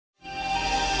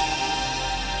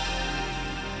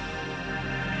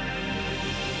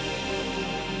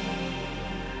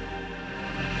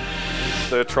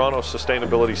the Toronto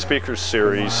Sustainability Speakers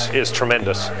Series is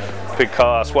tremendous,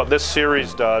 because what this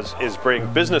series does is bring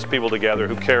business people together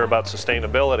who care about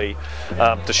sustainability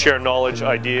to share knowledge,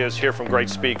 ideas, hear from great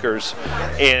speakers,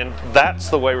 and that's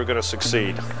the way we're going to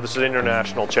succeed. This is an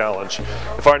international challenge.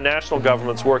 If our national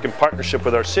governments work in partnership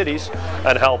with our cities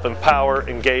and help empower,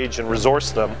 engage and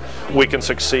resource them, we can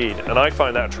succeed. And I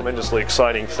find that a tremendously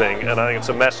exciting thing, and I think it's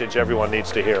a message everyone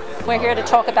needs to hear. We're here to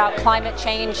talk about climate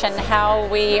change and how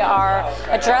we are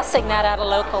addressing that at a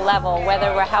local level,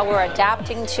 how we're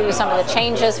adapting to some of the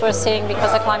changes we're seeing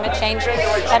because of climate change,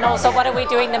 and also what are we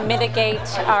doing to mitigate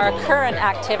our current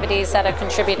activities that are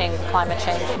contributing to climate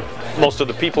change. Most of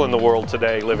the people in the world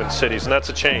today live in cities, and that's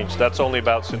a change. That's only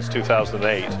about since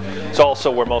 2008. It's also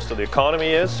where most of the economy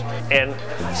is, and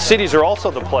cities are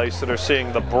also the place that are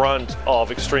seeing the brunt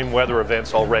of extreme weather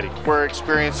events already. We're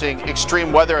experiencing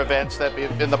extreme weather events that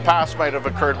in the past might have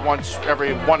occurred once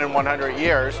every 1 in 100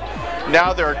 years.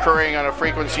 Now they're occurring on a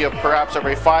frequency of perhaps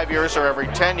every 5 years or every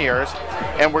 10 years,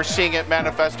 and we're seeing it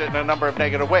manifested in a number of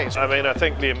negative ways. I mean, I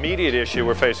think the immediate issue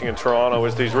we're facing in Toronto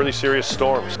is these really serious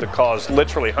storms that cause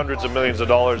literally hundreds of millions of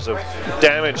dollars of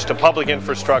damage to public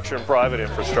infrastructure and private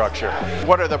infrastructure.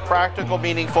 What are the practical,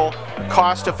 meaningful,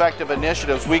 cost-effective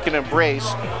initiatives we can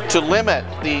embrace to limit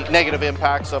the negative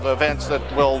impacts of events that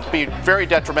will be very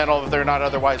detrimental if they're not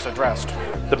otherwise addressed?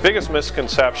 The biggest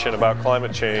misconception about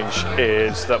climate change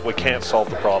is that we can't solve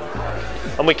the problem.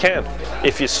 And we can.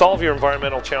 If you solve your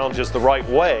environmental challenges the right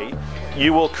way,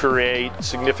 you will create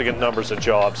significant numbers of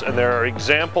jobs. And there are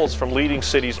examples from leading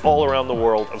cities all around the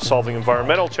world of solving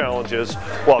environmental challenges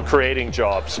while creating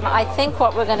jobs. I think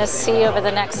what we're going to see over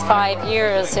the next 5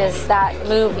 years is that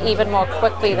move even more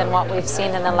quickly than what we've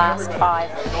seen in the last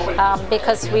 5.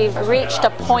 Because we've reached a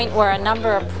point where a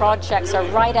number of projects are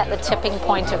right at the tipping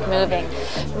point of moving.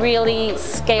 Really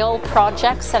scale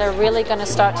projects that are really going to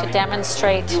start to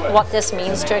demonstrate what this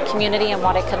means to a community and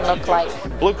what it can look like.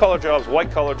 Blue-collar jobs,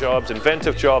 white-collar jobs,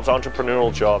 inventive jobs,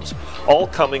 entrepreneurial jobs, all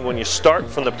coming when you start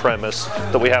from the premise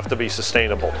that we have to be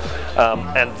sustainable.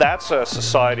 And that's a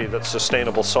society that's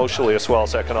sustainable socially as well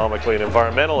as economically and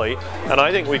environmentally. And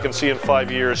I think we can see in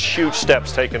 5 years huge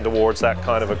steps taken towards that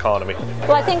kind of economy.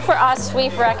 Well, I think for us,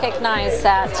 we've recognized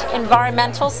that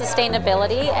environmental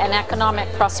sustainability and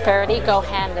economic prosperity go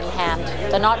hand in hand.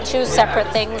 They're not two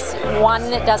separate things.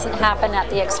 One doesn't happen at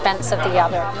the expense of the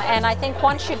other. And I think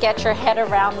once you get your head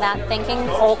around that thinking,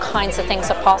 all kinds of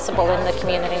things are possible in the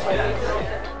community.